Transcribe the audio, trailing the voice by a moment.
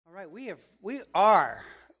right, we are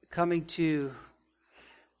coming to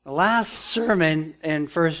the last sermon in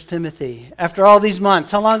 1 Timothy. After all these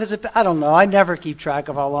months, how long has it been? I don't know. I never keep track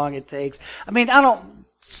of how long it takes. I don't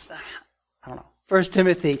know. 1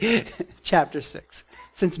 Timothy chapter 6.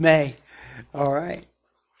 Since May. All right.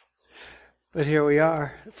 But here we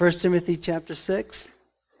are. 1 Timothy chapter 6.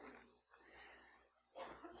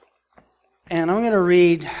 And I'm going to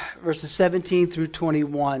read verses 17 through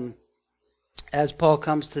 21 as Paul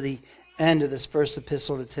comes to the end of this first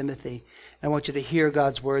epistle to Timothy. I want you to hear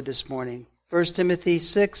God's word this morning. 1 Timothy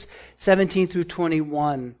 6, 17 through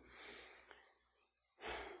 21.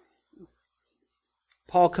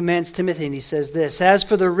 Paul commands Timothy and he says this, "As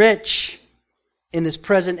for the rich in this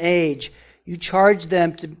present age, you charge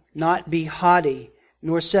them to not be haughty,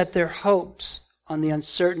 nor set their hopes on the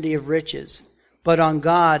uncertainty of riches, but on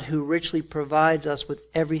God who richly provides us with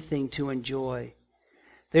everything to enjoy.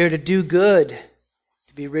 They are to do good,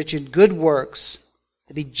 to be rich in good works,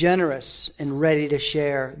 to be generous and ready to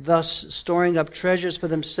share, thus storing up treasures for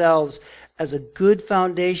themselves as a good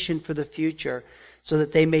foundation for the future, so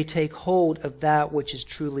that they may take hold of that which is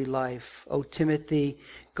truly life. O Timothy,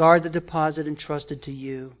 guard the deposit entrusted to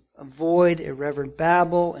you. Avoid irreverent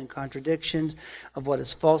babble and contradictions of what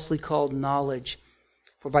is falsely called knowledge,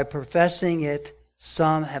 for by professing it,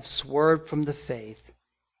 some have swerved from the faith.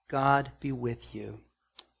 God be with you."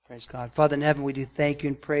 Praise God. Father in heaven, we do thank you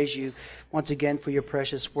and praise you once again for your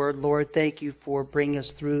precious word. Lord, thank you for bringing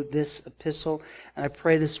us through this epistle. And I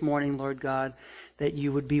pray this morning, Lord God, that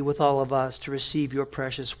you would be with all of us to receive your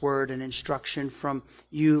precious word and instruction from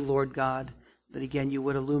you, Lord God. That again, you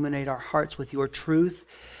would illuminate our hearts with your truth.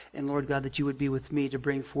 And Lord God, that you would be with me to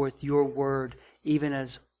bring forth your word, even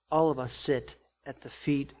as all of us sit at the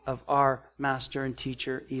feet of our master and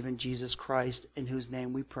teacher, even Jesus Christ, in whose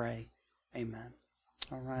name we pray. Amen.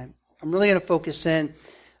 All right. I'm really going to focus in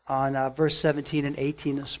on verse 17 and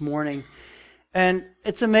 18 this morning. And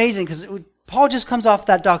it's amazing because Paul just comes off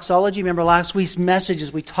that doxology. Remember last week's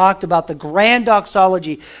messages, we talked about the grand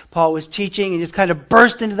doxology Paul was teaching and just kind of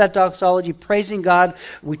burst into that doxology, praising God.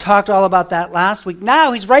 We talked all about that last week.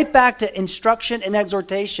 Now he's right back to instruction and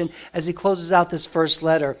exhortation as he closes out this first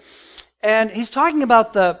letter. And he's talking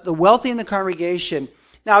about the wealthy in the congregation.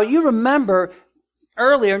 Now you remember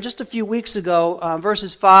earlier, just a few weeks ago,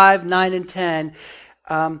 verses 5, 9, and 10,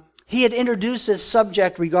 he had introduced this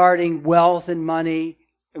subject regarding wealth and money.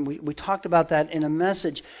 And we talked about that in a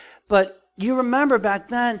message. But you remember back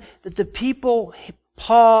then that the people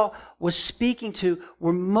Paul was speaking to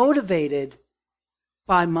were motivated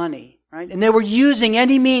by money, right? And they were using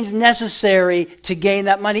any means necessary to gain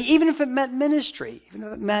that money, even if it meant ministry, even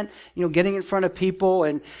if it meant, getting in front of people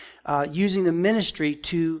and using the ministry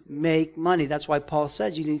to make money. That's why Paul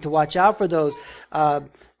says you need to watch out for those.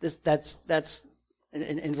 That's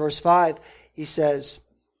in verse 5. He says,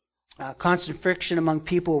 constant friction among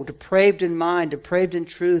people, depraved in mind, depraved in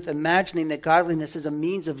truth, imagining that godliness is a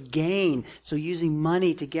means of gain. So using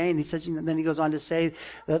money to gain. He says, then he goes on to say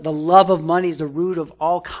that the love of money is the root of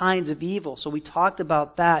all kinds of evil. So we talked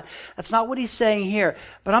about that. That's not what he's saying here.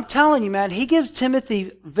 But I'm telling you, man, he gives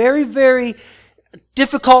Timothy very, very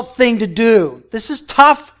difficult thing to do. This is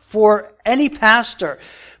tough for any pastor.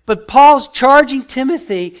 But Paul's charging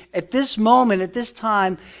Timothy at this moment, at this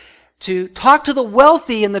time, to talk to the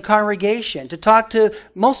wealthy in the congregation, to talk to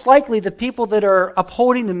most likely the people that are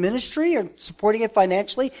upholding the ministry or supporting it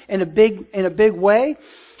financially in a big way.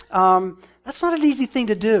 That's not an easy thing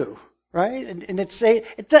to do, right? And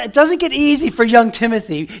it doesn't get easy for young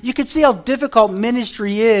Timothy. You can see how difficult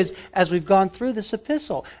ministry is as we've gone through this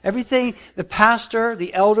epistle. Everything the pastor,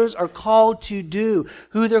 the elders are called to do,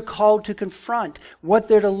 who they're called to confront, what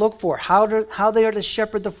they're to look for, how they are to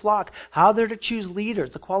shepherd the flock, how they're to choose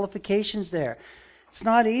leaders, the qualifications there. It's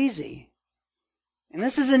not easy. And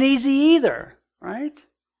this isn't easy either, right?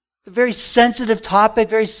 It's a very sensitive topic,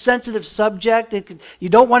 very sensitive subject. You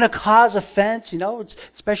don't want to cause offense,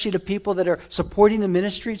 especially to people that are supporting the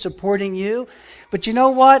ministry, supporting you. But you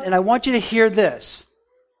know what? And I want you to hear this.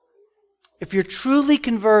 If you're truly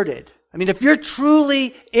converted, if you're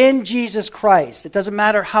truly in Jesus Christ, it doesn't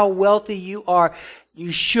matter how wealthy you are,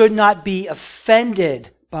 you should not be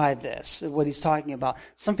offended by this, what he's talking about.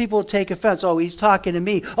 Some people take offense. Oh, he's talking to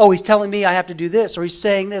me. Oh, he's telling me I have to do this, or he's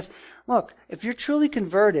saying this. Look, if you're truly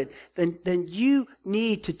converted, then you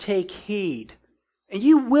need to take heed. And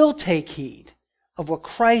you will take heed of what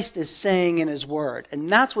Christ is saying in his word. And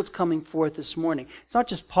that's what's coming forth this morning. It's not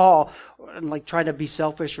just Paul trying to be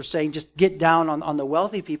selfish or saying just get down on the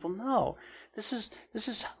wealthy people. No. This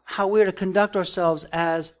is how we're to conduct ourselves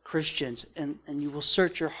as Christians. And you will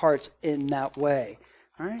search your hearts in that way.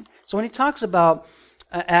 All right? So when he talks about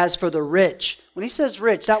as for the rich. When he says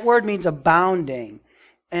rich, that word means abounding.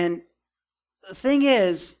 And the thing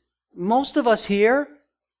is, most of us here,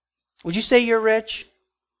 would you say you're rich?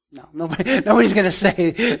 No, nobody's going to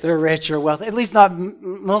say they're rich or wealthy. At least not,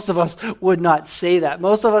 most of us would not say that.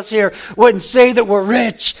 Most of us here wouldn't say that we're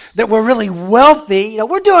rich, that we're really wealthy.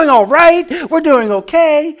 We're doing all right. We're doing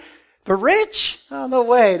okay. But rich? Oh, no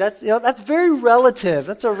way. That's very relative.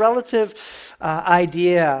 That's a relative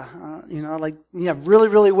idea. Like you have really,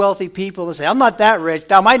 really wealthy people that say, I'm not that rich.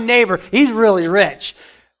 Now my neighbor, he's really rich.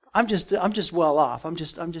 I'm just well off. I'm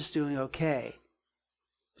just doing okay.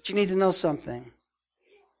 But you need to know something.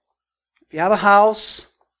 If you have a house,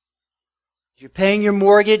 if you're paying your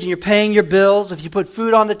mortgage and you're paying your bills, if you put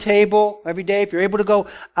food on the table every day, if you're able to go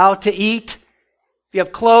out to eat, if you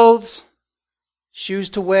have clothes,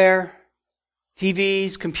 shoes to wear,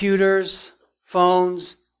 TVs, computers,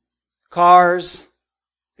 phones, cars,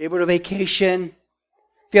 be able to vacation,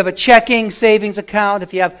 if you have a checking savings account,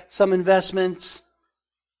 if you have some investments,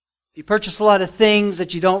 if you purchase a lot of things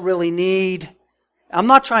that you don't really need. I'm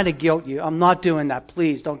not trying to guilt you. I'm not doing that.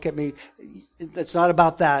 Please don't get me. It's not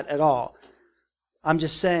about that at all. I'm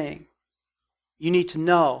just saying, you need to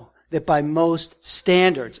know that by most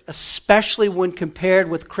standards, especially when compared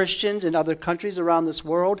with Christians in other countries around this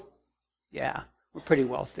world, yeah, we're pretty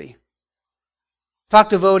wealthy.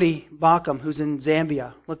 Talk to Vodi Bakum, who's in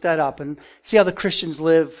Zambia. Look that up and see how the Christians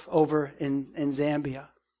live over in Zambia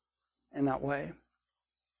in that way.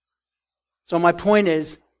 So my point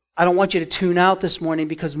is, I don't want you to tune out this morning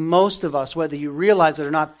because most of us, whether you realize it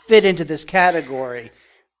or not, fit into this category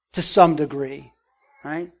to some degree.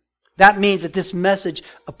 Right? That means that this message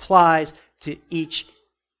applies to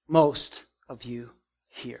most of you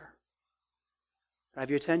here. Have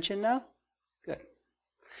your attention now? Good.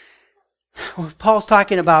 What Paul's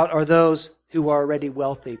talking about are those who are already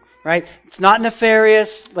wealthy, right? It's not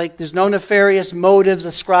nefarious, like there's no nefarious motives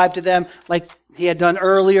ascribed to them, like he had done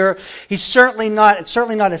earlier. It's certainly not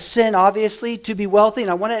a sin, obviously, to be wealthy,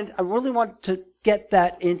 and I really want to get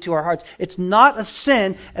that into our hearts. It's not a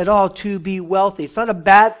sin at all to be wealthy. It's not a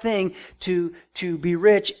bad thing to be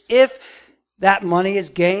rich if that money is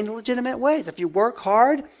gained in legitimate ways. If you work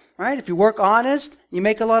hard, right? If you work honest, you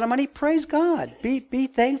make a lot of money, praise God. Be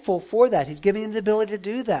thankful for that. He's giving you the ability to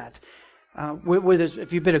do that.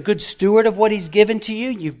 If you've been a good steward of what He's given to you,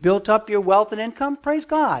 you've built up your wealth and income, praise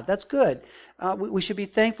God. That's good. We should be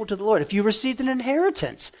thankful to the Lord. If you received an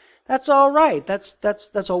inheritance, that's all right.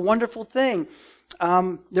 That's a wonderful thing.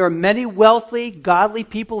 There are many wealthy, godly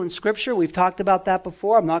people in Scripture. We've talked about that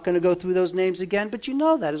before. I'm not going to go through those names again, but you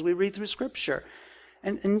know that as we read through Scripture.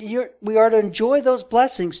 And we are to enjoy those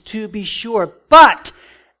blessings to be sure. But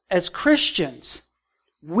as Christians,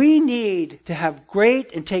 we need to have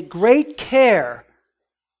take great care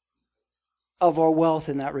of our wealth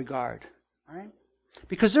in that regard. Right?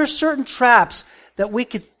 Because there are certain traps that we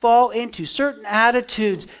could fall into, certain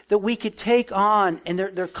attitudes that we could take on, and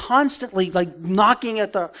they're constantly like knocking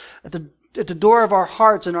at the door of our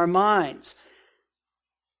hearts and our minds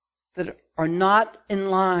that are not in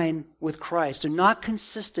line with Christ, are not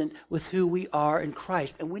consistent with who we are in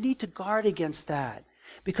Christ. And we need to guard against that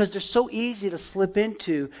because they're so easy to slip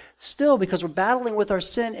into still because we're battling with our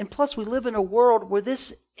sin. And plus we live in a world where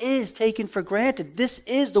this is taken for granted. This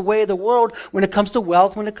is the way of the world when it comes to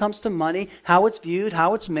wealth, when it comes to money, how it's viewed,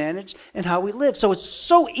 how it's managed, and how we live. So it's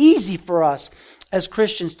so easy for us as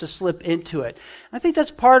Christians to slip into it. I think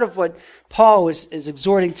that's part of what Paul is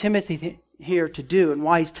exhorting Timothy here to do and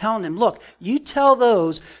why he's telling him, look, you tell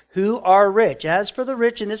those who are rich. As for the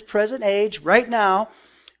rich in this present age, right now,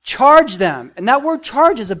 charge them. And that word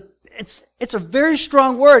charge is it's a very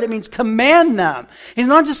strong word. It means command them. He's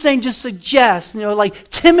not just saying just suggest, like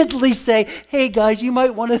timidly say, hey guys, you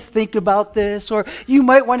might want to think about this, or you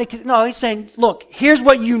might want to, no, he's saying, look, here's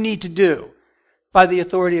what you need to do by the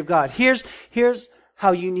authority of God. Here's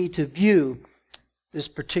how you need to view this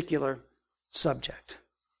particular subject.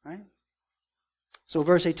 Right? So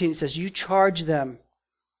verse 18 it says, you charge them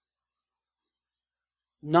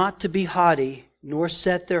not to be haughty, nor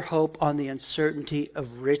set their hope on the uncertainty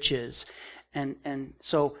of riches. And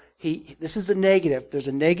so this is the negative. There's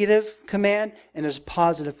a negative command and there's a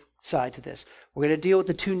positive side to this. We're going to deal with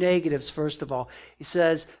the two negatives first of all. He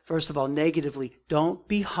says, first of all, negatively, don't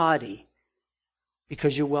be haughty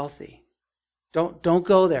because you're wealthy. Don't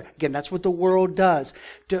go there. Again, that's what the world does.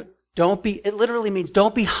 It literally means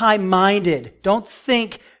don't be high-minded. Don't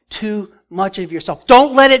think too much of yourself.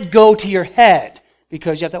 Don't let it go to your head.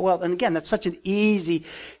 Because you have that wealth. And again, that's such an easy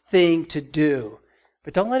thing to do.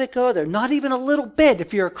 But don't let it go there. Not even a little bit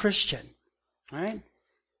if you're a Christian. All right?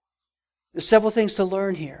 There's several things to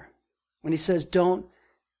learn here. When he says don't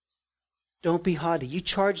Don't be haughty. You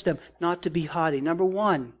charge them not to be haughty. Number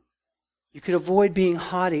one, you could avoid being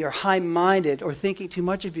haughty or high-minded or thinking too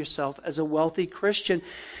much of yourself as a wealthy Christian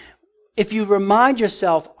if you remind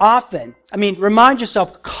yourself constantly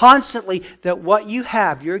that what you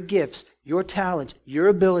have, your gifts, your talents, your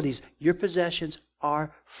abilities, your possessions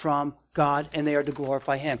are from God and they are to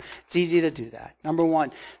glorify Him. It's easy to do that. Number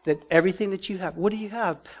one, that everything that you have, what do you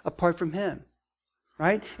have apart from Him?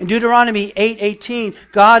 Right? In Deuteronomy 8:18,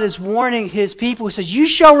 God is warning His people. He says, you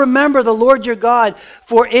shall remember the Lord your God,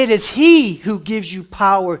 for it is He who gives you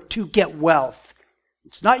power to get wealth.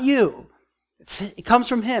 It's not you. It comes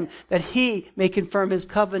from Him, that He may confirm His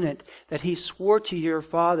covenant, that He swore to your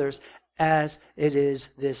fathers as it is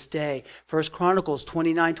this day. 1 Chronicles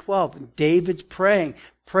 29:12, David's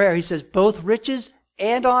prayer. He says, both riches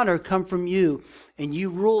and honor come from you, and you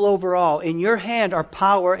rule over all. In your hand are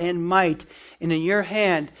power and might, and in your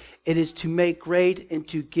hand it is to make great and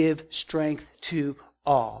to give strength to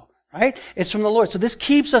all. Right? It's from the Lord. So this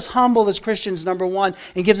keeps us humble as Christians, number one,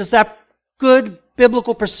 and gives us that good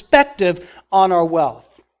biblical perspective on our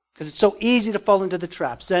wealth. Because it's so easy to fall into the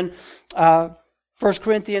traps. Then 1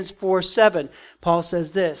 Corinthians 4:7, Paul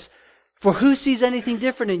says this, for who sees anything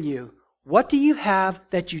different in you? What do you have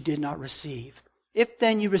that you did not receive? If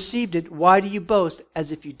then you received it, why do you boast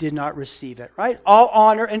as if you did not receive it? Right? All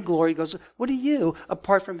honor and glory goes, what are you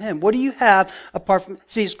apart from Him? What do you have apart from...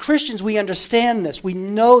 See, as Christians, we understand this. We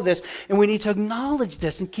know this. And we need to acknowledge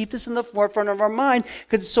this and keep this in the forefront of our mind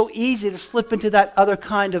because it's so easy to slip into that other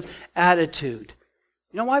kind of attitude.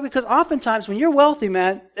 You know why? Because oftentimes when you're wealthy,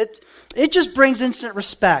 man, it just brings instant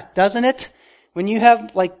respect, doesn't it? When you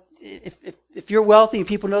have, like, if you're wealthy and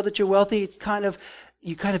people know that you're wealthy, it's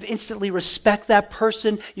you kind of instantly respect that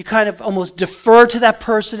person. You kind of almost defer to that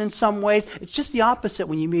person in some ways. It's just the opposite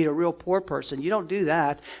when you meet a real poor person. You don't do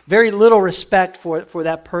that. Very little respect for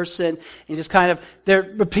that person. And just kind of, their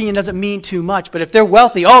opinion doesn't mean too much. But if they're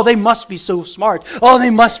wealthy, oh, they must be so smart. Oh,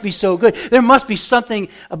 they must be so good. There must be something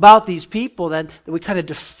about these people that we kind of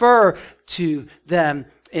defer to them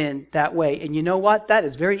in that way. And you know what? That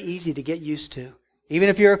is very easy to get used to. Even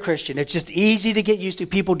if you're a Christian, it's just easy to get used to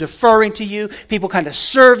people deferring to you, people kind of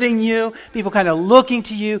serving you, people kind of looking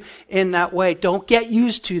to you in that way. Don't get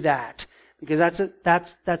used to that, because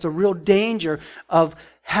that's a real danger of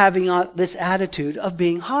having this attitude of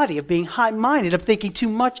being haughty, of being high-minded, of thinking too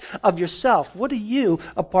much of yourself. What are you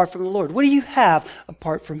apart from the Lord? What do you have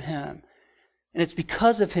apart from Him? And it's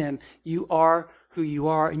because of Him you are who you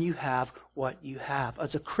are and you have what you have.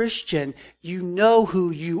 As a Christian, you know who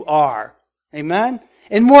you are. Amen?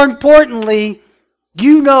 And more importantly,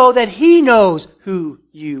 you know that He knows who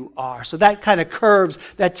you are. So that kind of curbs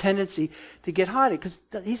that tendency to get haughty, because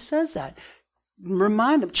He says that.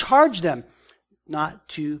 Remind them, charge them not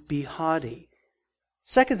to be haughty.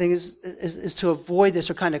 Second thing is to avoid this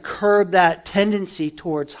or kind of curb that tendency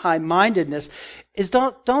towards high-mindedness is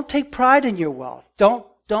don't take pride in your wealth.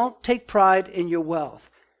 Don't take pride in your wealth.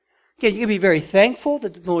 Again, you can be very thankful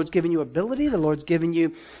that the Lord's given you ability, the Lord's given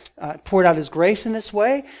you, poured out His grace in this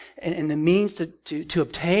way, and the means to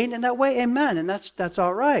obtain in that way. Amen. And that's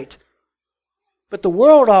all right. But the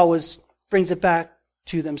world always brings it back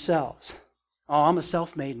to themselves. Oh, I'm a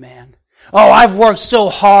self-made man. Oh, I've worked so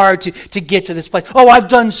hard to get to this place. Oh, I've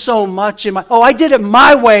done so much I did it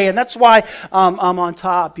my way, and that's why I'm on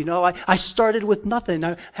top. You know, I started with nothing.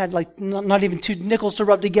 I had not even 2 nickels to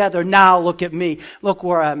rub together. Now look at me. Look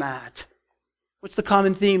where I'm at. What's the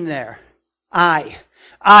common theme there? I.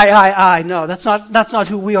 No, that's not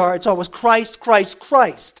who we are. It's always Christ, Christ,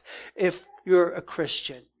 Christ. If you're a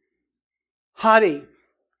Christian. Haughty.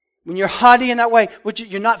 When you're haughty in that way,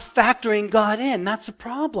 you're not factoring God in. That's a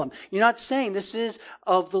problem. You're not saying this is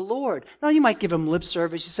of the Lord. Now, you might give Him lip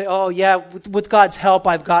service. You say, oh yeah, with God's help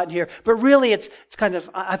I've gotten here. But really it's kind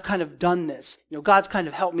of, I've kind of done this. You know, God's kind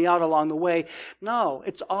of helped me out along the way. No,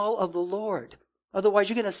 it's all of the Lord. Otherwise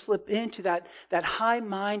you're going to slip into that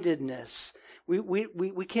high-mindedness.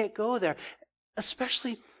 We can't go there.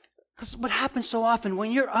 Especially because what happens so often,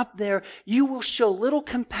 when you're up there, you will show little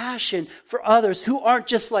compassion for others who aren't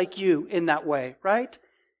just like you in that way, right?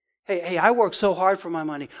 Hey, I work so hard for my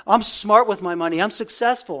money. I'm smart with my money. I'm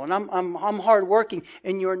successful, and I'm hardworking,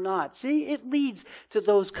 and you're not. See, it leads to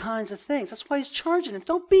those kinds of things. That's why He's charging them.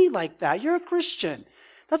 Don't be like that. You're a Christian.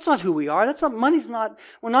 That's not who we are.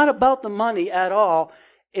 We're not about the money at all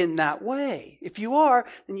in that way. If you are,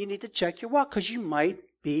 then you need to check your walk, because you might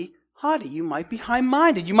be haughty. You might be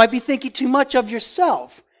high-minded. You might be thinking too much of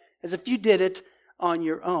yourself, as if you did it on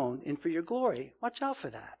your own and for your glory. Watch out for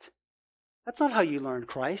that. That's not how you learn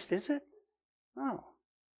Christ, is it? No.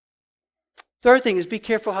 Third thing is be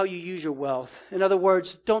careful how you use your wealth. In other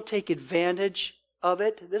words, don't take advantage of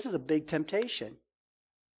it. This is a big temptation.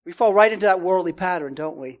 We fall right into that worldly pattern,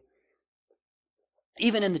 don't we?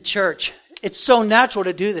 Even in the church, it's so natural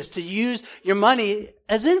to do this, to use your money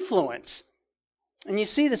as influence. And you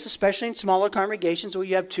see this especially in smaller congregations where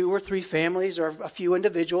you have 2 or 3 families or a few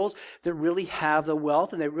individuals that really have the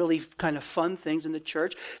wealth and they really kind of fund things in the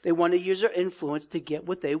church. They want to use their influence to get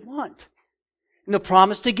what they want. And they'll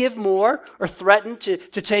promise to give more or threaten to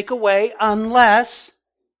take away unless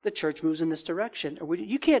the church moves in this direction.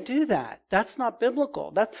 You can't do that. That's not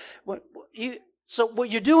biblical. So what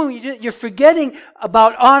you're doing, you're forgetting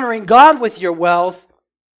about honoring God with your wealth,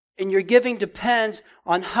 and your giving depends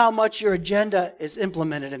on how much your agenda is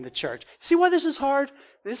implemented in the church. See why this is hard?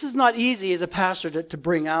 This is not easy as a pastor to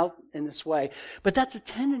bring out in this way. But that's a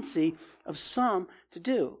tendency of some to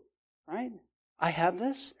do, right? I have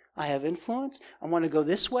this. I have influence. I want to go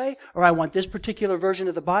this way, or I want this particular version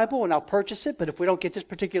of the Bible, and I'll purchase it. But if we don't get this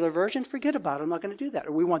particular version, forget about it. I'm not going to do that.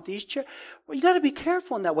 Or we want these chairs. Well, you got to be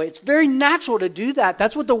careful in that way. It's very natural to do that.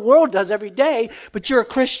 That's what the world does every day. But you're a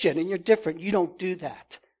Christian, and you're different. You don't do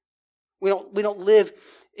that. We don't live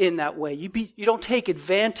in that way. You don't take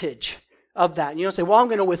advantage of that. You don't say, well, I'm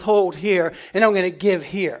going to withhold here, and I'm going to give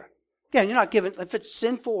here. Again, you're not giving. If it's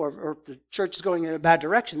sinful or if the church is going in a bad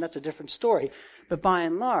direction, that's a different story. But by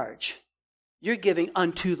and large, you're giving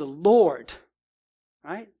unto the Lord,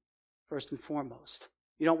 right? First and foremost.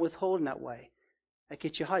 You don't withhold in that way. That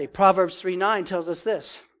gets you haughty. Proverbs 3:9 tells us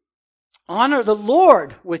this. Honor the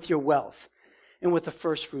Lord with your wealth and with the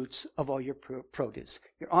first fruits of all your produce.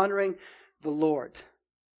 You're honoring the Lord.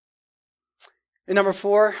 And number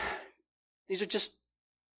 4, these are just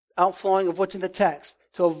outflowing of what's in the text.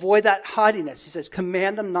 To avoid that haughtiness, he says,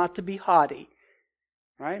 command them not to be haughty,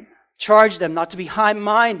 right? Charge them not to be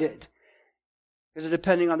high-minded because they're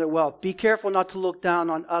depending on their wealth. Be careful not to look down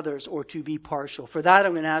on others or to be partial. For that,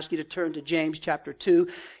 I'm going to ask you to turn to James chapter 2.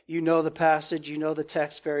 You know the passage. You know the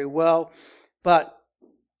text very well. But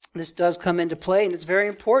this does come into play, and it's very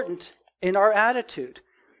important in our attitude.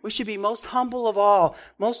 We should be most humble of all,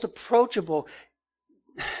 most approachable.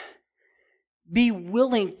 Be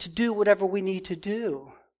willing to do whatever we need to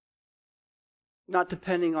do, not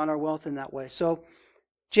depending on our wealth in that way. So,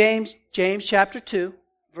 James chapter 2,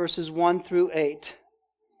 verses 1 through 8.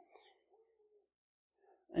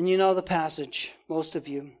 And you know the passage, most of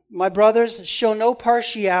you. My brothers, show no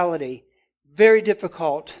partiality. Very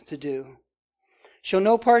difficult to do. Show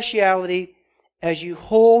no partiality as you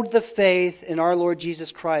hold the faith in our Lord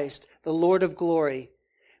Jesus Christ, the Lord of glory.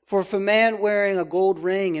 For if a man wearing a gold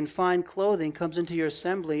ring and fine clothing comes into your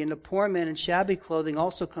assembly, and a poor man in shabby clothing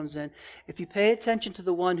also comes in, if you pay attention to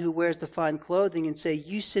the one who wears the fine clothing and say,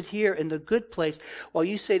 you sit here in the good place, while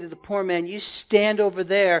you say to the poor man, you stand over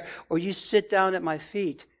there, or you sit down at my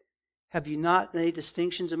feet, have you not made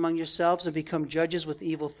distinctions among yourselves and become judges with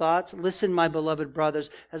evil thoughts? Listen, my beloved brothers,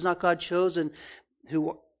 has not God chosen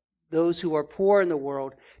those who are poor in the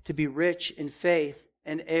world to be rich in faith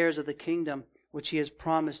and heirs of the kingdom, which he has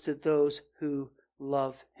promised to those who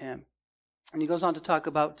love him. And he goes on to talk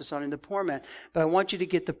about dishonoring the poor man. But I want you to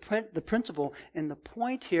get the principle. And the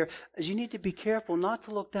point here is you need to be careful not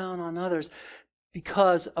to look down on others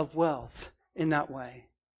because of wealth in that way.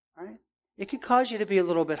 Right? It can cause you to be a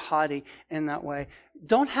little bit haughty in that way.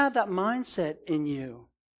 Don't have that mindset in you.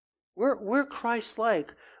 We're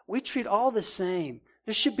Christ-like. We treat all the same.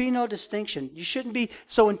 There should be no distinction. You shouldn't be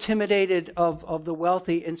so intimidated of the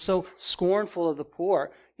wealthy and so scornful of the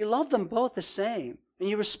poor. You love them both the same. And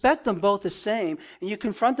you respect them both the same. And you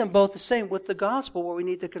confront them both the same with the gospel where we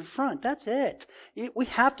need to confront. That's it. We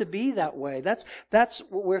have to be that way. That's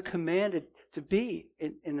what we're commanded to be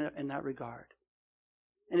in that regard.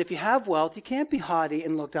 And if you have wealth, you can't be haughty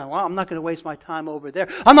and look down. Well, I'm not going to waste my time over there.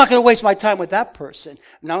 I'm not going to waste my time with that person.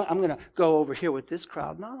 Now I'm going to go over here with this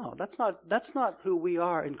crowd. No, that's not who we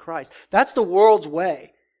are in Christ. That's the world's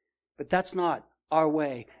way. But that's not our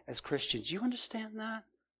way as Christians. You understand that?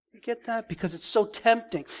 You get that? Because it's so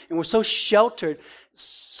tempting. And we're so sheltered,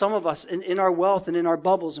 some of us, in our wealth and in our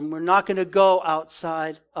bubbles. And we're not going to go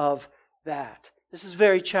outside of that. This is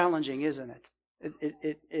very challenging, isn't it?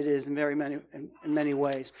 It is in many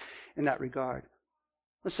ways in that regard.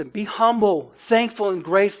 Listen, be humble, thankful, and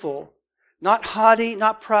grateful. Not haughty,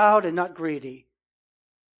 not proud, and not greedy.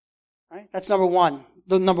 Right? That's number 1.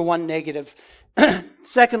 The number 1 negative.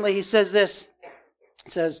 Secondly, he says this. He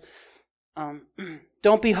says,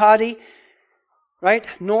 don't be haughty, right?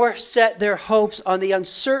 Nor set their hopes on the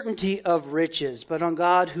uncertainty of riches, but on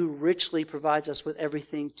God who richly provides us with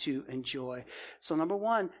everything to enjoy. So number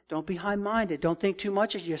 1, don't be high-minded. Don't think too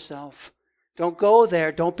much of yourself. Don't go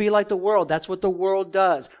there. Don't be like the world. That's what the world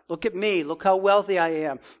does. Look at me. Look how wealthy I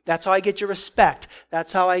am. That's how I get your respect.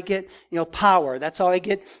 That's how I get, power. That's how I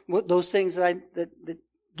get those things that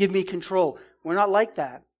give me control. We're not like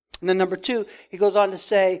that. And then number 2, he goes on to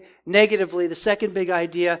say, negatively, the second big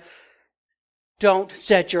idea, don't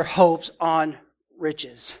set your hopes on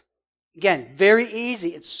riches. Again, very easy.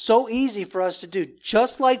 It's so easy for us to do.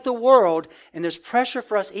 Just like the world, and there's pressure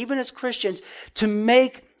for us, even as Christians, to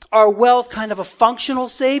make our wealth kind of a functional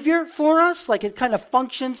savior for us, like it kind of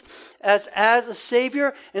functions as a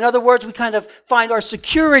savior. In other words, we kind of find our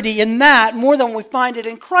security in that more than we find it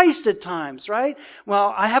in Christ at times, right?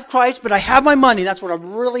 Well, I have Christ, but I have my money. That's what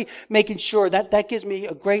I'm really making sure. That gives me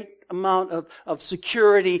a great amount of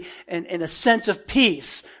security and a sense of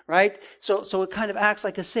peace, right? So it kind of acts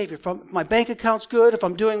like a savior. If my bank account's good, if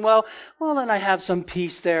I'm doing well, then I have some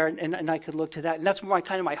peace there, and I could look to that. And that's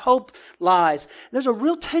where my hope lies. There's a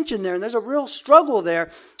real tension there, and there's a real struggle there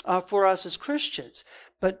for us as Christians.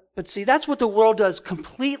 But see, that's what the world does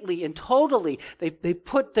completely and totally. They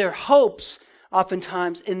put their hopes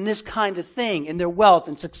oftentimes in this kind of thing, in their wealth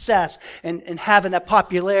and success and having that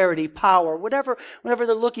popularity, power, whatever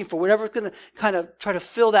they're looking for, whatever's going to kind of try to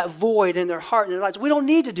fill that void in their heart and their lives. We don't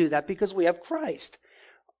need to do that because we have Christ.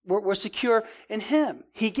 We're secure in Him.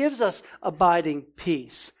 He gives us abiding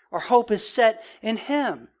peace. Our hope is set in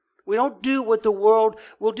Him. We don't do what the world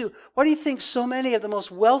will do. Why do you think so many of the most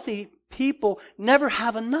wealthy people never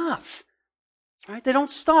have enough? Right? They don't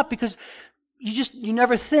stop because you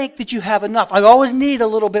never think that you have enough. I always need a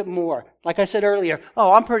little bit more. Like I said earlier,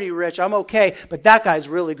 I'm pretty rich, I'm okay, but that guy's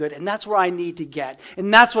really good, and that's where I need to get,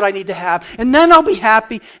 and that's what I need to have, and then I'll be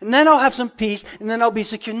happy, and then I'll have some peace, and then I'll be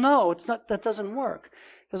secure. No, it's not. That doesn't work.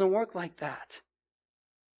 It doesn't work like that.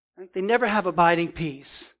 Right? They never have abiding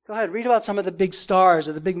peace. Go ahead, read about some of the big stars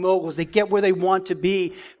or the big moguls. They get where they want to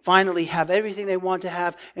be, finally have everything they want to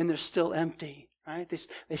have, and they're still empty. Right?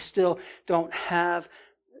 They still don't have.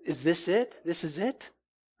 Is this it? This is it?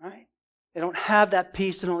 Right? They don't have that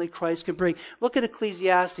peace that only Christ can bring. Look at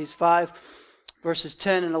Ecclesiastes 5, verses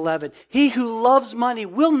 10 and 11. He who loves money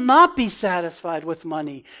will not be satisfied with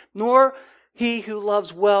money, nor he who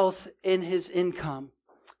loves wealth in his income.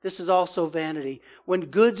 This is also vanity. When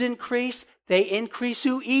goods increase, they increase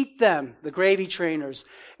who eat them, the gravy trainers.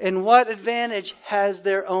 And what advantage has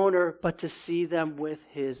their owner but to see them with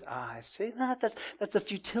his eyes? See that? That's the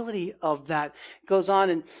futility of that. It goes on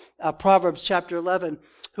in Proverbs chapter 11.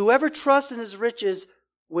 Whoever trusts in his riches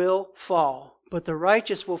will fall, but the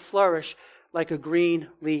righteous will flourish like a green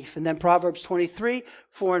leaf. And then Proverbs 23,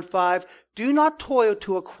 4 and 5. Do not toil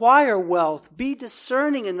to acquire wealth. Be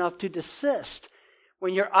discerning enough to desist.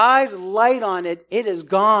 When your eyes light on it, it is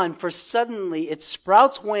gone, for suddenly it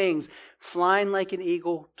sprouts wings, flying like an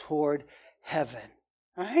eagle toward heaven.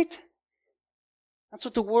 Right? That's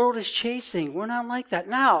what the world is chasing. We're not like that.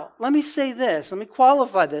 Now, let me say this. Let me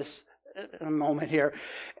qualify this in a moment here.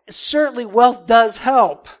 Certainly wealth does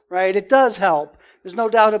help, right? It does help. There's no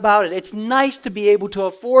doubt about it. It's nice to be able to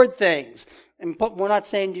afford things. But we're not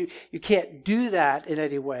saying you can't do that in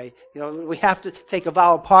any way. We have to take a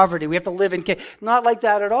vow of poverty. We have to live in not like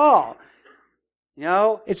that at all.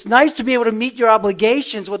 It's nice to be able to meet your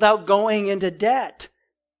obligations without going into debt.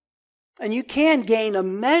 And you can gain a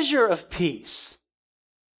measure of peace.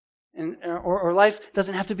 Or life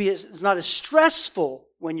doesn't have to be, it's not as stressful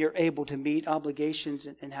when you're able to meet obligations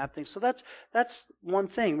and have things. So that's one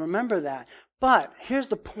thing. Remember that. But here's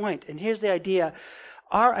the point, and here's the idea.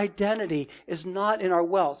 Our identity is not in our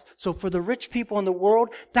wealth. So for the rich people in the world,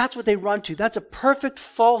 that's what they run to. That's a perfect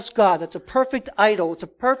false god. That's a perfect idol. It's a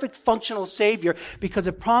perfect functional savior because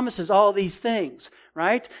it promises all these things,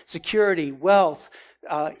 right? Security, wealth,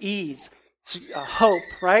 ease, hope,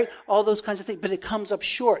 right? All those kinds of things. But it comes up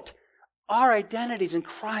short. Our identity is in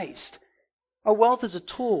Christ. Our wealth is a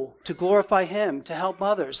tool to glorify Him, to help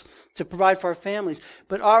others, to provide for our families.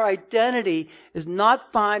 But our identity is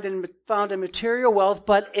not found in material wealth,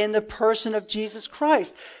 but in the person of Jesus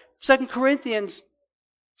Christ. 2 Corinthians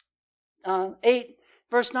 8,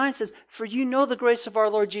 verse 9 says, for you know the grace of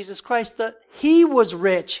our Lord Jesus Christ, that He was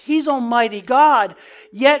rich. He's Almighty God.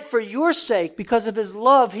 Yet for your sake, because of His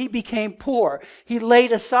love, He became poor. He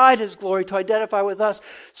laid aside His glory to identify with us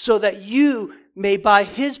so that you may by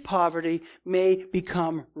His poverty may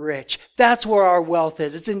become rich. That's where our wealth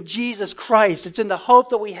is. It's in Jesus Christ. It's in the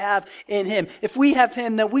hope that we have in Him. If we have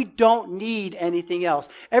Him, then we don't need anything else.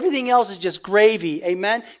 Everything else is just gravy.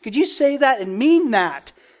 Amen? Could you say that and mean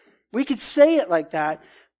that? We could say it like that,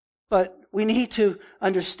 but we need to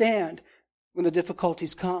understand when the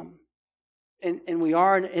difficulties come and we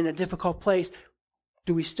are in a difficult place,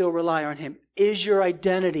 do we still rely on Him? Is your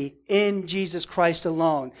identity in Jesus Christ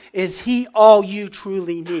alone? Is He all you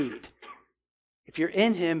truly need? If you're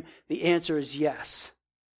in Him, the answer is yes.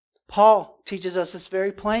 Paul teaches us this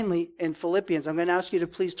very plainly in Philippians. I'm going to ask you to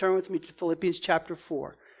please turn with me to Philippians chapter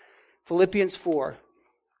 4. Philippians 4.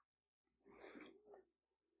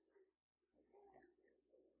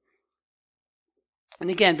 And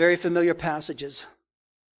again, very familiar passages.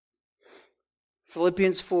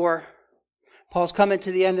 Philippians 4. Paul's coming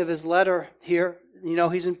to the end of his letter here. You know,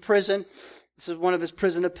 he's in prison. This is one of his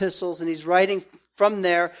prison epistles, and he's writing from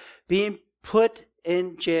there, being put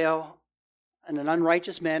in jail in an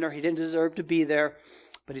unrighteous manner. He didn't deserve to be there,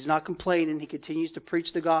 but he's not complaining. He continues to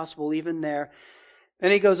preach the gospel even there.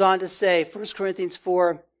 Then he goes on to say, 1 Corinthians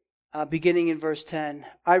 4, beginning in verse 10,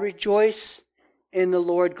 I rejoice in the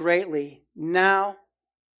Lord greatly, now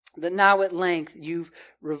at length you've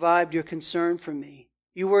revived your concern for me.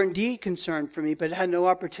 You were indeed concerned for me, but had no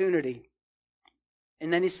opportunity.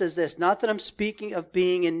 And then he says this, not that I'm speaking of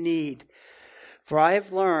being in need, for I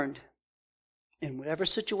have learned in whatever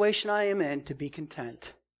situation I am in to be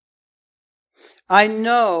content. I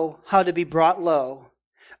know how to be brought low.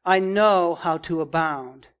 I know how to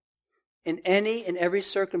abound. In any and every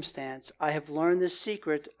circumstance, I have learned the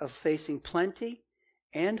secret of facing plenty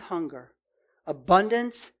and hunger,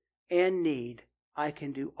 abundance and need. I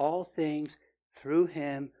can do all things through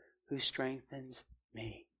Him who strengthens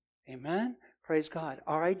me. Amen? Praise God.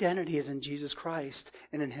 Our identity is in Jesus Christ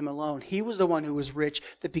and in Him alone. He was the one who was rich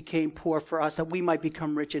that became poor for us, that we might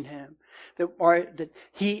become rich in Him. That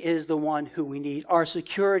He is the one who we need. Our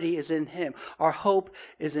security is in Him. Our hope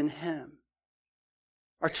is in Him.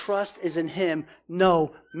 Our trust is in Him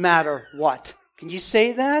no matter what. Can you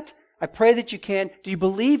say that? I pray that you can. Do you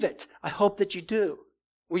believe it? I hope that you do.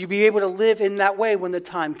 Will you be able to live in that way when the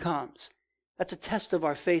time comes? That's a test of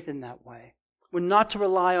our faith in that way. We're not to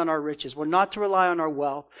rely on our riches. We're not to rely on our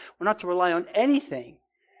wealth. We're not to rely on anything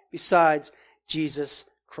besides Jesus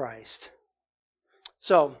Christ.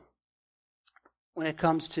 So, when it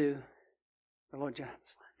comes to the Lord John,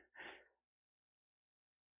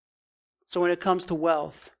 so when it comes to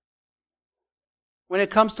wealth,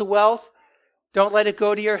 don't let it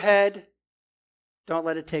go to your head. Don't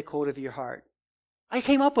let it take hold of your heart. I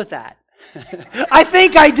came up with that. I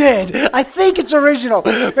think I did. I think it's original.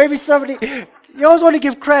 Maybe somebody, you always want to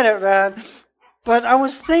give credit, man. But I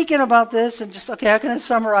was thinking about this and just, okay, how can I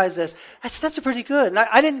summarize this? That's pretty good.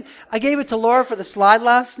 And I gave it to Laura for the slide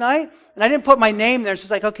last night, and I didn't put my name there.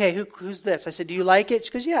 She's like, okay, who's this? I said, do you like it?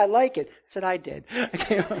 She goes, yeah, I like it. I said, I did.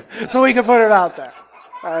 So we can put it out there.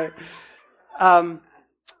 All right.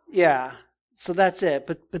 Yeah. So that's it.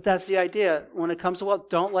 But that's the idea. When it comes to wealth,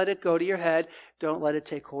 don't let it go to your head. Don't let it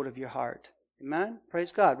take hold of your heart. Amen?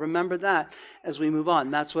 Praise God. Remember that as we move on.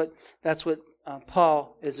 That's what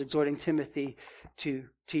Paul is exhorting Timothy to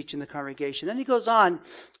teach in the congregation. Then he goes on,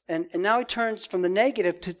 and now he turns from the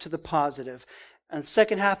negative to the positive. And the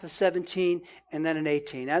second half of 17 and then in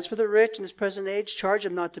 18. As for the rich in this present age, charge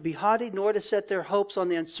them not to be haughty, nor to set their hopes on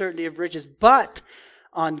the uncertainty of riches, but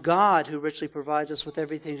on God, who richly provides us with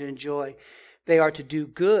everything to enjoy. They are to do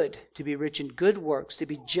good, to be rich in good works, to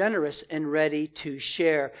be generous and ready to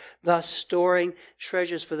share, thus storing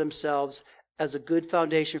treasures for themselves as a good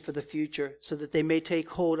foundation for the future, so that they may take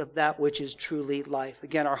hold of that which is truly life.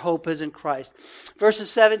 Again, our hope is in Christ.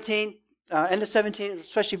 Verses 17, end of 17,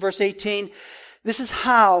 especially verse 18, this is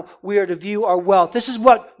how we are to view our wealth. This is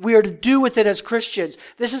what we are to do with it as Christians.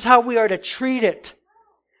 This is how we are to treat it.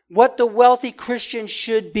 What the wealthy Christian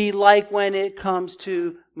should be like when it comes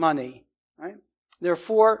to money. Right? There are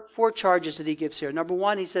four charges that he gives here. Number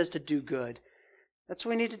one, he says to do good. That's what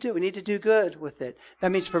we need to do. We need to do good with it.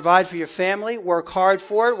 That means provide for your family, work hard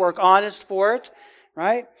for it, work honest for it,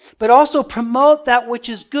 right? But also promote that which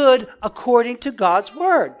is good according to God's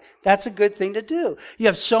word. That's a good thing to do. You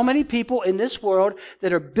have so many people in this world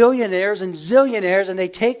that are billionaires and zillionaires, and they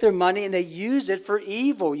take their money and they use it for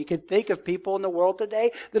evil. You can think of people in the world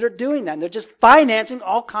today that are doing that. And they're just financing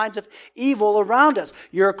all kinds of evil around us.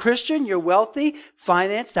 You're a Christian, you're wealthy,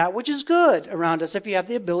 finance that which is good around us if you have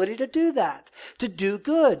the ability to do that. To do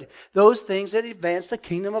good. Those things that advance the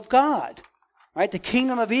kingdom of God. Right? The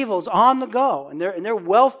kingdom of evil is on the go, and they're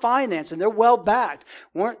well financed and they're well backed.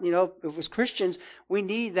 If as Christians, we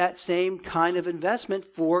need that same kind of investment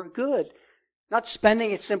for good. Not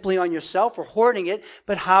spending it simply on yourself or hoarding it,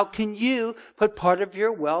 but how can you put part of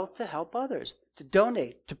your wealth to help others, to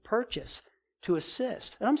donate, to purchase, to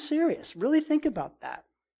assist? And I'm serious. Really think about that.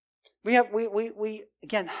 We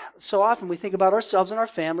again, so often we think about ourselves and our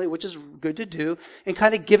family, which is good to do, and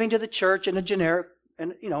kind of giving to the church in a generic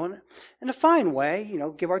And, in a fine way,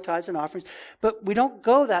 give our tithes and offerings. But we don't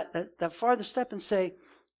go that farther step and say,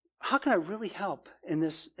 how can I really help in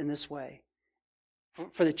this way?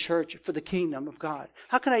 For the church, for the kingdom of God.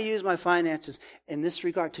 How can I use my finances in this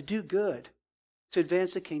regard to do good, to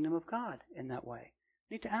advance the kingdom of God in that way?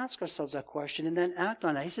 We need to ask ourselves that question and then act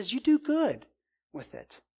on that. He says, you do good with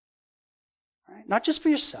it. Right? Not just for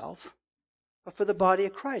yourself, but for the body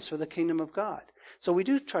of Christ, for the kingdom of God. So we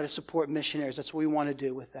do try to support missionaries. That's what we want to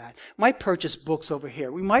do with that. We might purchase books over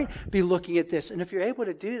here. We might be looking at this. And if you're able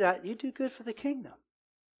to do that, you do good for the kingdom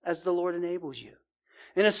as the Lord enables you.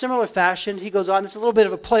 In a similar fashion, he goes on, it's a little bit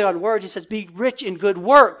of a play on words. He says, be rich in good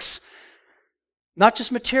works. Not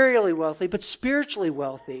just materially wealthy, but spiritually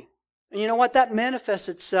wealthy. And you know what? That manifests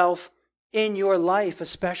itself in your life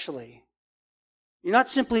especially. You're not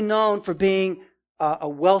simply known for being a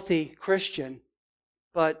wealthy Christian,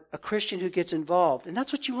 but a Christian who gets involved. And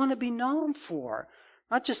that's what you want to be known for.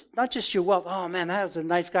 Not just your wealth. Oh man, that was a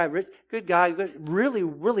nice guy, rich, good guy, really,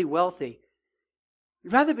 really wealthy.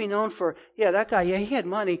 You'd rather be known for, that guy, he had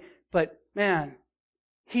money, but man,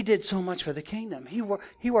 he did so much for the kingdom. He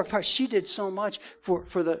worked hard. She did so much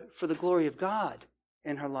for the glory of God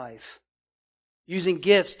in her life. Using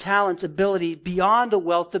gifts, talents, ability beyond the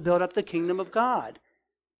wealth to build up the kingdom of God.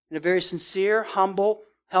 In a very sincere, humble,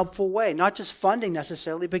 helpful way. Not just funding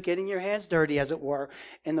necessarily, but getting your hands dirty, as it were,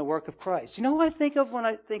 in the work of Christ. You know what I think of when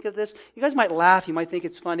I think of this? You guys might laugh. You might think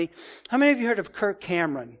it's funny. How many of you heard of Kirk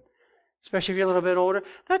Cameron? Especially if you're a little bit older.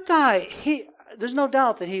 That guy, there's no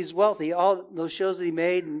doubt that he's wealthy. All those shows that he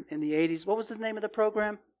made in the 80s. What was the name of the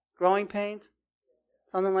program? Growing Pains?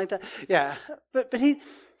 Something like that? Yeah. But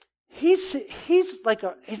he's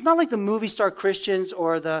not like the movie star Christians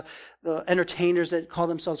or the entertainers that call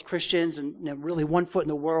themselves Christians and really one foot in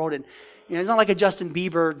the world. And he's not like a Justin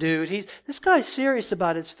Bieber dude. This guy's serious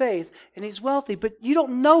about his faith and he's wealthy, but you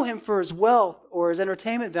don't know him for his wealth or his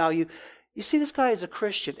entertainment value. You see, this guy is a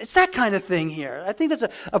Christian. It's that kind of thing here. I think that's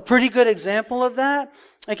a pretty good example of that.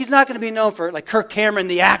 Like, he's not going to be known for, like, Kirk Cameron,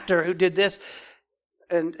 the actor who did this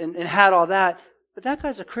and had all that. But that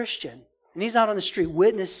guy's a Christian. And he's out on the street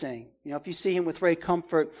witnessing. If you see him with Ray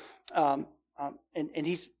Comfort, and when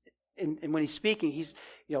he's speaking, he's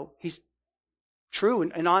true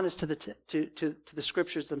and honest to the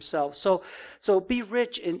scriptures themselves. So be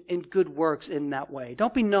rich in good works in that way.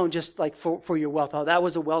 Don't be known just like for your wealth. Oh, that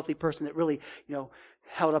was a wealthy person that really,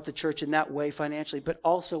 held up the church in that way financially, but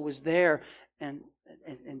also was there and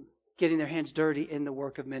getting their hands dirty in the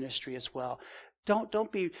work of ministry as well.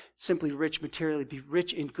 Don't be simply rich materially. Be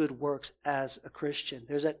rich in good works as a Christian.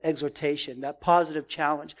 There's that exhortation, that positive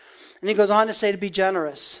challenge. And he goes on to say to be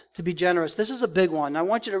generous. To be generous. This is a big one. I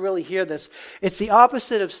want you to really hear this. It's the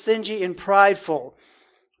opposite of stingy and prideful.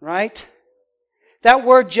 Right? That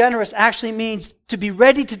word generous actually means to be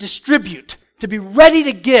ready to distribute. To be ready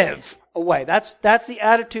to give away. That's the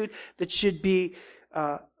attitude that should be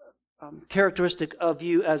characteristic of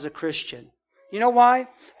you as a Christian. You know why?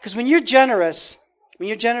 Because when you're generous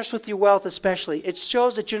with your wealth especially, it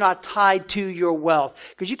shows that you're not tied to your wealth.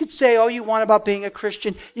 Because you could say all you want about being a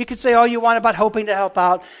Christian, you could say all you want about hoping to help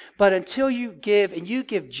out, but until you give, and you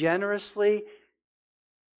give generously,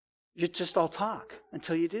 you're just all talk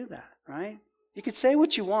until you do that, right? You could say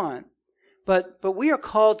what you want, but we are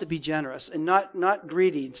called to be generous and not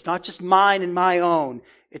greedy. It's not just mine and my own.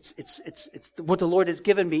 It's what the Lord has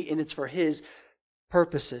given me, and it's for His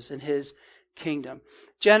purposes and His kingdom.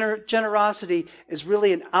 Generosity is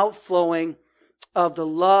really an outflowing of the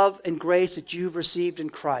love and grace that you've received in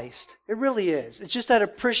Christ. It really is. It's just that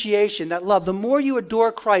appreciation, that love. The more you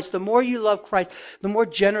adore Christ, the more you love Christ, the more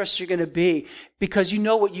generous you're going to be because you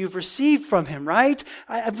know what you've received from Him, right?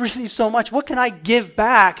 I've received so much. What can I give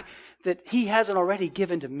back that He hasn't already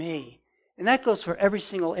given to me? And that goes for every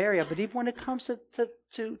single area, but even when it comes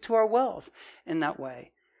to our wealth in that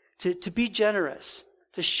way. To be generous,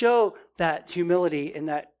 to show that humility and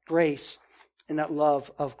that grace and that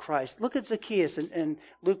love of Christ. Look at Zacchaeus in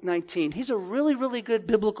Luke 19. He's a really, really good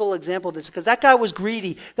biblical example of this because that guy was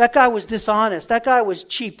greedy. That guy was dishonest. That guy was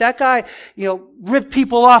cheap. That guy, ripped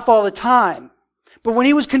people off all the time. But when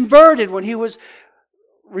he was converted, when he was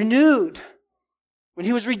renewed, when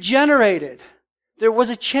he was regenerated, there was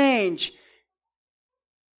a change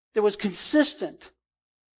that was consistent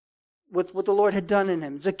with what the Lord had done in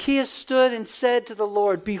him. Zacchaeus stood and said to the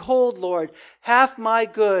Lord, "Behold, Lord, half my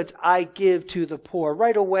goods I give to the poor."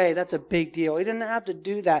 Right away, that's a big deal. He didn't have to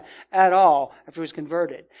do that at all after he was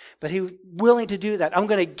converted. But he was willing to do that. I'm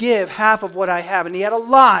going to give half of what I have. And he had a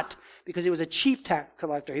lot because he was a chief tax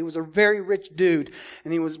collector. He was a very rich dude.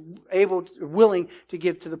 And he was willing to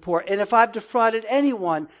give to the poor. And if I've defrauded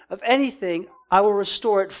anyone of anything, I will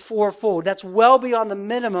restore it fourfold. That's well beyond the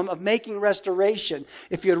minimum of making restoration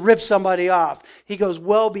if you had ripped somebody off. He goes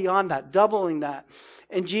well beyond that, doubling that.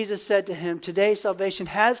 And Jesus said to him, today salvation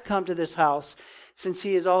has come to this house, since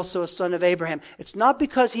he is also a son of Abraham. It's not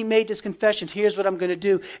because he made this confession, here's what I'm going to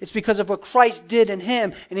do. It's because of what Christ did in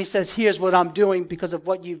him. And he says, here's what I'm doing because of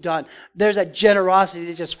what you've done. There's that generosity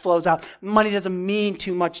that just flows out. Money doesn't mean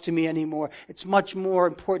too much to me anymore. It's much more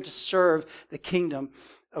important to serve the kingdom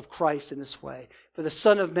of Christ in this way. For the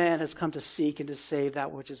Son of Man has come to seek and to save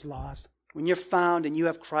that which is lost. When you're found and you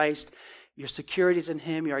have Christ, your security is in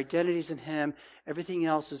him, your identity is in him, everything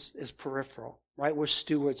else is peripheral, right? We're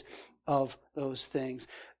stewards of those things.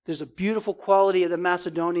 There's a beautiful quality of the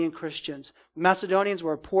Macedonian Christians. The Macedonians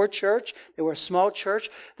were a poor church. They were a small church.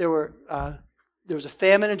 There was a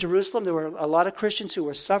famine in Jerusalem. There were a lot of Christians who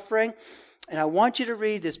were suffering. And I want you to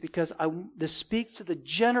read this because this speaks to the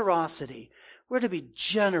generosity. We're to be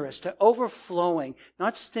generous, to overflowing,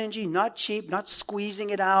 not stingy, not cheap, not squeezing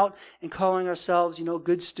it out and calling ourselves,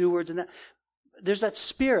 good stewards. And that. There's that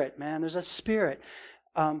spirit, man. There's that spirit.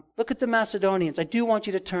 Look at the Macedonians. I do want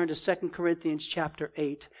you to turn to 2 Corinthians chapter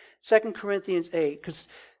 8. 2 Corinthians 8, because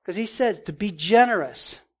he says to be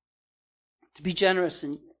generous. To be generous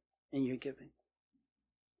in your giving.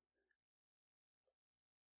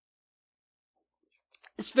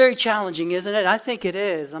 It's very challenging, isn't it? I think it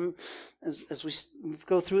is. As we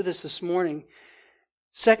go through this morning.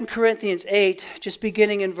 2 Corinthians 8, just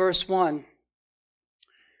beginning in verse 1.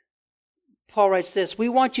 Paul writes this, we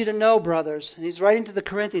want you to know, brothers, and he's writing to the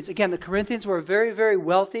Corinthians. Again, the Corinthians were a very, very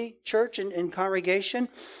wealthy church and congregation.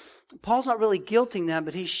 Paul's not really guilting them,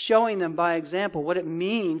 but he's showing them by example what it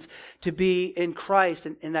means to be in Christ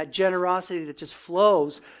and that generosity that just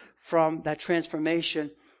flows from that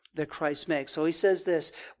transformation that Christ makes. So he says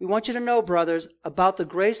this, we want you to know, brothers, about the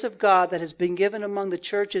grace of God that has been given among the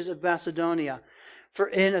churches of Macedonia. For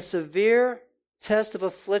in a severe test of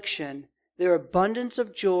affliction, their abundance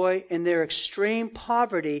of joy and their extreme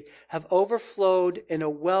poverty have overflowed in a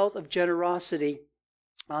wealth of generosity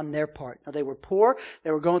on their part. Now they were poor, they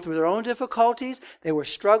were going through their own difficulties, they were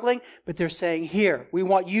struggling, but they're saying, here, we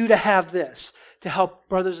want you to have this to help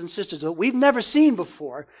brothers and sisters that we've never seen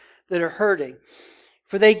before that are hurting.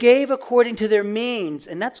 For they gave according to their means,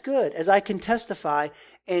 and that's good, as I can testify,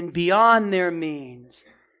 and beyond their means,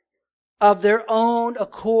 of their own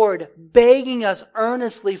accord, begging us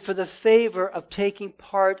earnestly for the favor of taking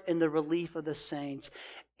part in the relief of the saints.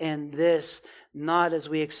 And this, not as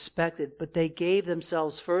we expected, but they gave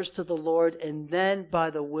themselves first to the Lord and then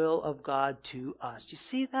by the will of God to us. Do you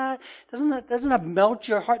see that? Doesn't that melt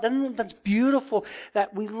your heart? That's beautiful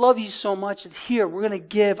that we love you so much that here we're going to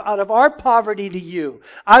give out of our poverty to you.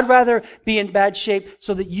 I'd rather be in bad shape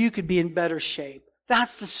so that you could be in better shape.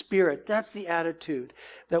 That's the spirit. That's the attitude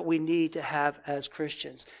that we need to have as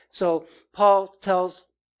Christians. So Paul tells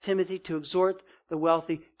Timothy to exhort the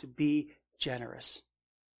wealthy to be generous.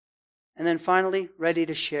 And then finally, ready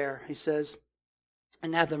to share. He says,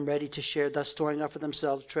 and have them ready to share, thus storing up for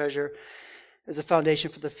themselves treasure as a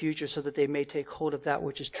foundation for the future so that they may take hold of that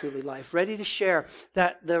which is truly life. Ready to share.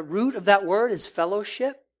 That the root of that word is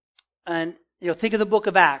fellowship. And think of the book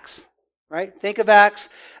of Acts, right? Think of Acts.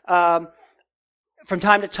 From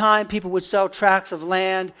time to time, people would sell tracts of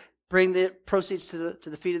land, bring the proceeds to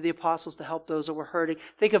the feet of the apostles to help those that were hurting.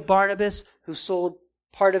 Think of Barnabas, who sold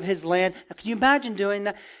part of his land. Now, can you imagine doing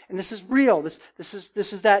that? And this is real. This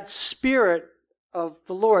is that spirit of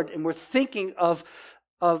the Lord, and we're thinking of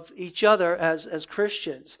each other as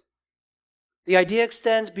Christians. The idea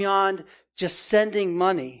extends beyond just sending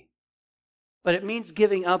money, but it means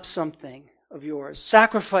giving up something of yours,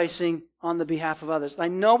 sacrificing on the behalf of others. I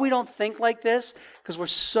know we don't think like this because we're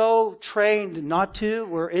so trained not to.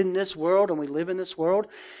 We're in this world and we live in this world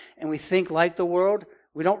and we think like the world.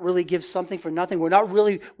 We don't really give something for nothing. We're not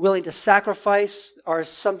really willing to sacrifice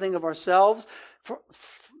something of ourselves,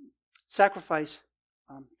 sacrifice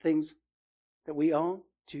things that we own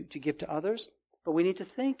to give to others. But we need to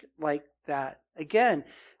think like that. Again,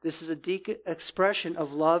 this is a deep expression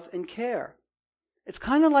of love and care. It's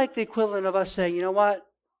kind of like the equivalent of us saying, you know what?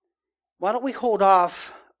 Why don't we hold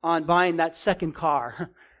off on buying that second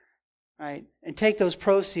car, right? And take those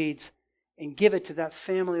proceeds and give it to that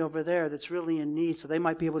family over there that's really in need so they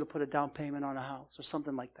might be able to put a down payment on a house or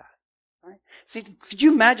something like that, right? See, could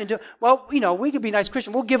you imagine we could be nice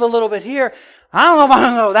Christians. We'll give a little bit here. I don't know if I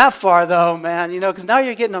can go that far though, man, because now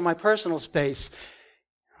you're getting on my personal space.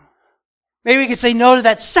 Maybe we could say no to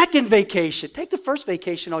that second vacation. Take the first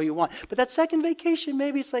vacation all you want. But that second vacation,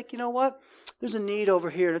 maybe it's like, you know what? There's a need over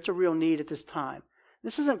here. That's a real need at this time.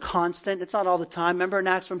 This isn't constant. It's not all the time. Remember in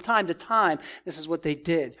Acts, from time to time, this is what they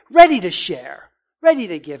did. Ready to share. Ready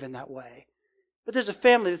to give in that way. But there's a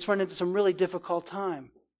family that's run into some really difficult times.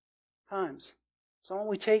 So why don't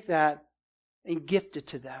we take that and gift it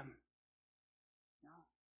to them?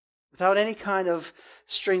 Without any kind of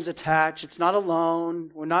strings attached. It's not a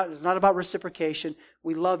loan. It's not about reciprocation.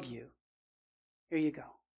 We love you. Here you go.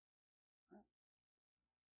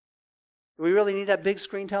 Do we really need that big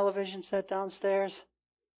screen television set downstairs?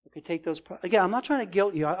 We could take those. Again, I'm not trying to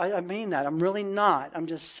guilt you. I mean that. I'm really not. I'm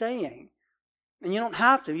just saying. And you don't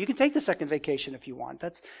have to. You can take the second vacation if you want.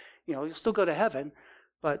 That's, you'll still go to heaven.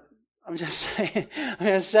 But I'm just saying,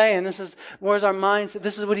 this is, where's our mindset?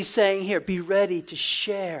 This is what he's saying here. Be ready to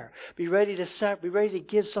share. Be ready to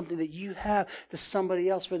give something that you have to somebody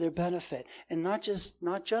else for their benefit. And not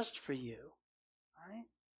just for you. Right?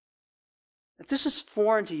 If this is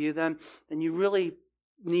foreign to you, then you really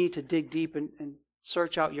need to dig deep and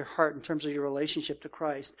search out your heart in terms of your relationship to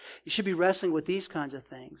Christ. You should be wrestling with these kinds of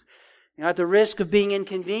things. At the risk of being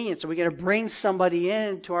inconvenienced, are we going to bring somebody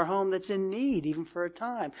into our home that's in need, even for a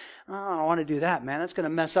time? Oh, I don't want to do that, man. That's going to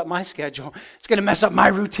mess up my schedule. It's going to mess up my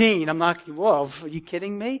routine. I'm not, whoa, are you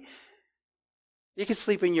kidding me? You can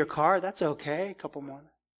sleep in your car. That's okay. A couple more.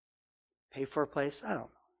 Pay for a place. I don't know.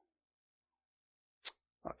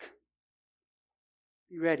 Look.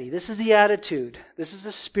 Be ready. This is the attitude. This is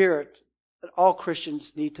the spirit that all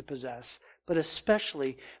Christians need to possess, but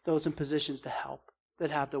especially those in positions to help, that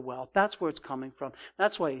have the wealth. That's where it's coming from.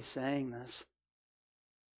 That's why he's saying this.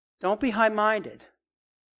 Don't be high-minded.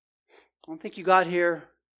 Don't think you got here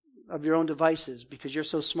of your own devices because you're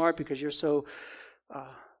so smart, because you're so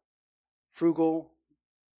frugal,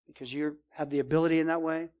 because you have the ability in that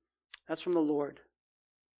way. That's from the Lord.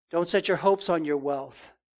 Don't set your hopes on your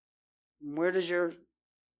wealth. Where does your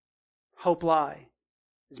hope lie?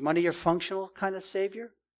 Is money your functional kind of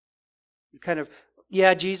savior? You kind of,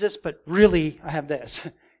 yeah, Jesus, but really, I have this.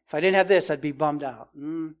 If I didn't have this, I'd be bummed out.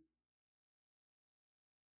 Do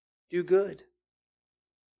good.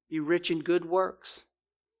 Be rich in good works.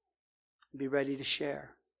 Be ready to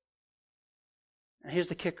share. And here's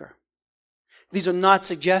the kicker. These are not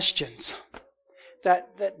suggestions.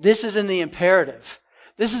 That this is in the imperative.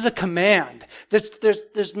 This is a command.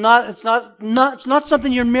 It's not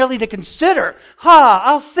something you're merely to consider.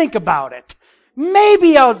 I'll think about it.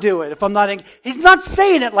 Maybe I'll do it if I'm not He's not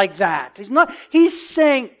saying it like that. He's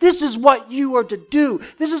saying, this is what you are to do.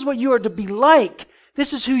 This is what you are to be like.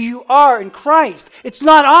 This is who you are in Christ. It's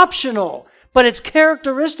not optional, but it's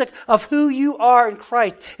characteristic of who you are in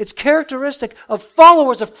Christ. It's characteristic of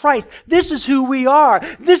followers of Christ. This is who we are.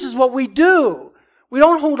 This is what we do. We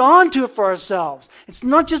don't hold on to it for ourselves. It's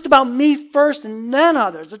not just about me first and then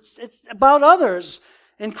others. It's about others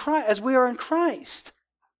in Christ, as we are in Christ.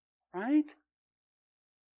 Right?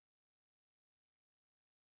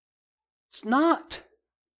 It's not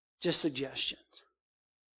just suggestions.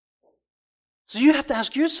 So you have to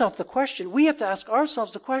ask yourself the question. We have to ask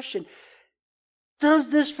ourselves the question,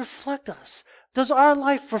 does this reflect us? Does our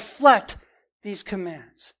life reflect these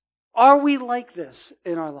commands? Are we like this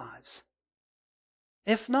in our lives?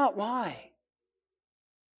 If not, why?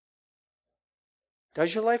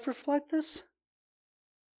 Does your life reflect this?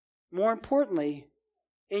 More importantly,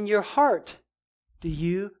 in your heart, do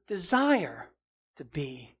you desire to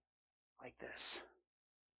be like this?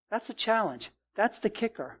 That's a challenge. That's the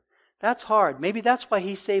kicker. That's hard. Maybe that's why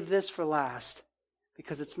he saved this for last.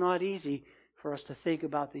 Because it's not easy for us to think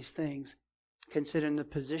about these things, considering the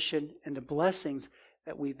position and the blessings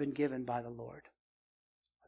that we've been given by the Lord.